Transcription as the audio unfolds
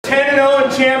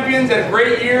champions, had a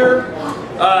great year.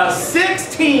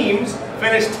 6 teams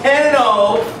finished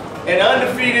 10-0 and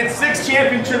undefeated. 6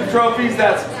 championship trophies.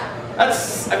 That's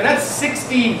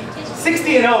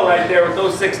 60-0 right there with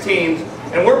those 6 teams.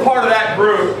 And we're part of that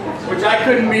group, which I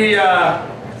couldn't be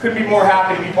more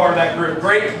happy to be part of that group.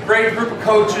 Great group of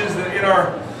coaches in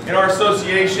our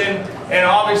association, and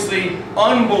obviously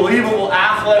unbelievable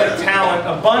athletic talent,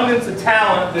 abundance of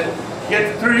talent that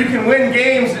gets through. You can win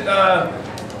games,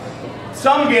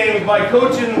 some games, by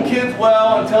coaching the kids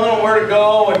well and telling them where to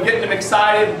go and getting them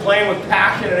excited and playing with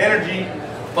passion and energy.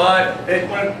 But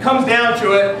when it comes down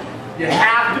to it, you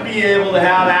have to be able to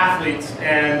have athletes,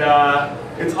 and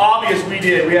it's obvious we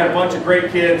did. We had a bunch of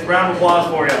great kids. Round of applause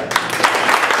for you.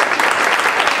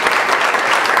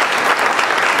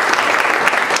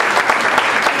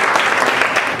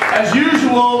 As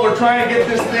usual, we're trying to get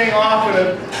this thing off in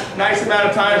a nice amount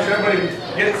of time so everybody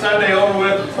can get Sunday over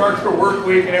with, start their work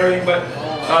week and everything, but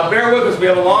bear with us. We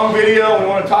have a long video. We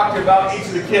want to talk to you about each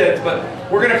of the kids, but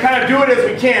we're going to kind of do it as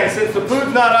we can. Since the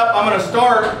food's not up, I'm going to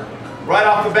start right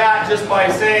off the bat just by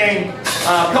saying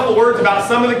a couple words about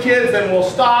some of the kids, then we'll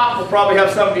stop. We'll probably have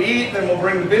something to eat, then we'll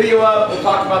bring the video up. We'll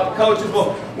talk about the coaches.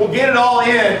 We'll get it all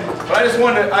in, but I just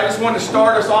wanted to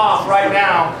start us off right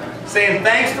now saying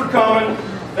thanks for coming.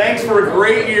 Thanks for a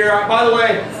great year. By the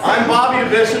way, I'm Bobby the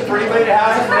Bishop, for anybody that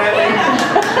hasn't met me.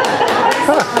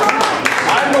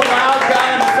 I'm the loud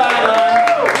guy on the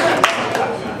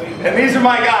sideline. And these are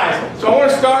my guys. So I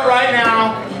want to start right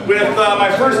now with my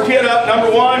first kid up,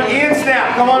 number 1, Ian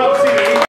Snap. Come on up, see me.